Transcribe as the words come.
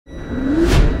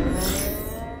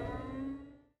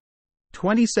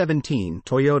2017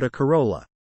 Toyota Corolla.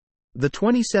 The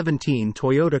 2017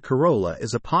 Toyota Corolla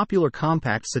is a popular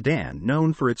compact sedan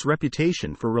known for its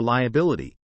reputation for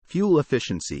reliability, fuel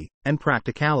efficiency, and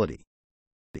practicality.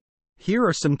 Here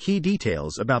are some key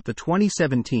details about the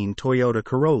 2017 Toyota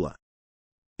Corolla.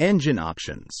 Engine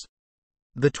options.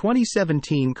 The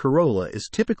 2017 Corolla is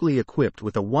typically equipped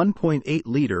with a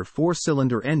 1.8-liter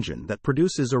four-cylinder engine that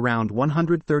produces around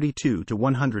 132 to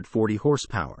 140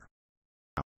 horsepower.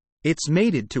 It's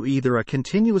mated to either a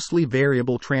continuously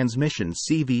variable transmission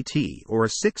 (CVT) or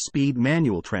a 6-speed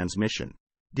manual transmission,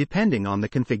 depending on the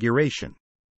configuration.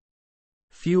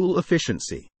 Fuel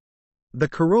efficiency. The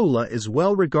Corolla is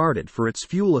well regarded for its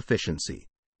fuel efficiency,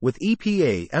 with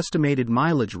EPA estimated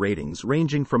mileage ratings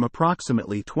ranging from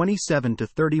approximately 27 to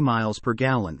 30 miles per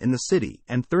gallon in the city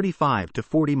and 35 to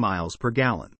 40 miles per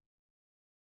gallon.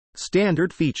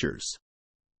 Standard features.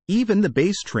 Even the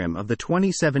base trim of the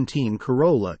 2017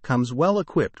 Corolla comes well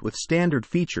equipped with standard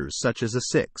features such as a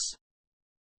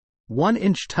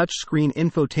 6.1-inch touchscreen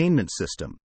infotainment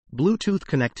system, Bluetooth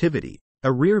connectivity,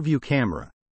 a rear-view camera,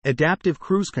 adaptive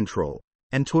cruise control,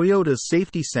 and Toyota's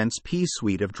Safety Sense P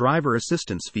suite of driver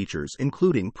assistance features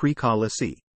including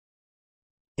practicality.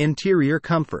 Interior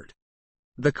comfort.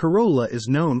 The Corolla is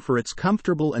known for its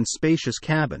comfortable and spacious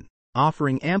cabin,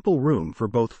 offering ample room for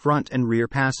both front and rear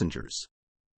passengers.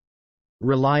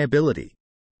 Reliability.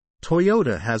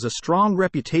 Toyota has a strong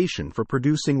reputation for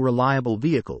producing reliable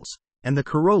vehicles, and the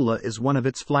Corolla is one of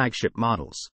its flagship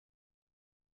models.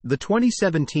 The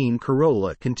 2017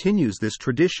 Corolla continues this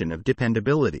tradition of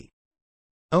dependability.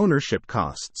 Ownership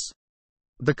costs.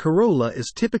 The Corolla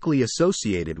is typically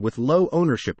associated with low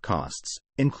ownership costs,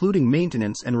 including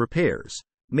maintenance and repairs,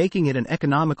 making it an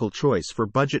economical choice for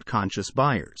budget-conscious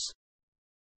buyers.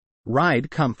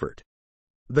 Ride comfort.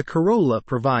 The Corolla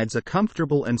provides a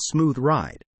comfortable and smooth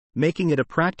ride, making it a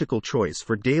practical choice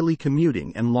for daily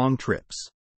commuting and long trips.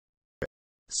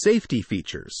 Safety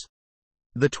features.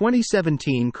 The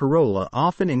 2017 Corolla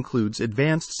often includes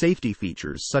advanced safety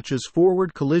features such as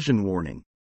forward collision warning,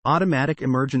 automatic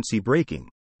emergency braking,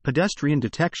 pedestrian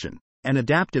detection, and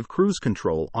adaptive cruise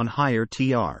control on higher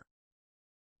TR.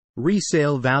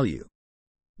 Resale value.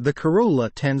 The Corolla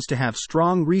tends to have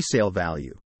strong resale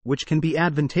value, which can be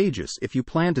advantageous if you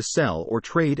plan to sell or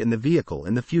trade in the vehicle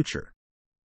in the future.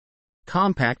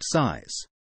 Compact size.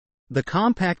 The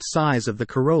compact size of the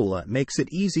Corolla makes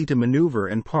it easy to maneuver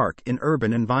and park in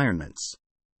urban environments.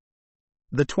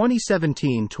 The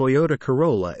 2017 Toyota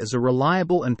Corolla is a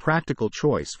reliable and practical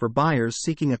choice for buyers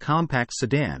seeking a compact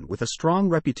sedan with a strong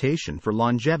reputation for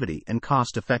longevity and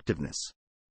cost-effectiveness.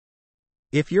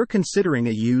 If you're considering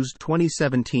a used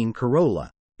 2017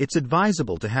 Corolla, it's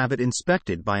advisable to have it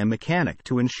inspected by a mechanic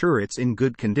to ensure it's in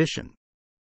good condition.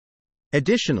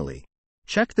 Additionally,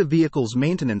 check the vehicle's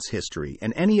maintenance history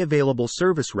and any available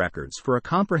service records for a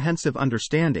comprehensive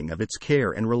understanding of its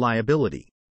care and reliability.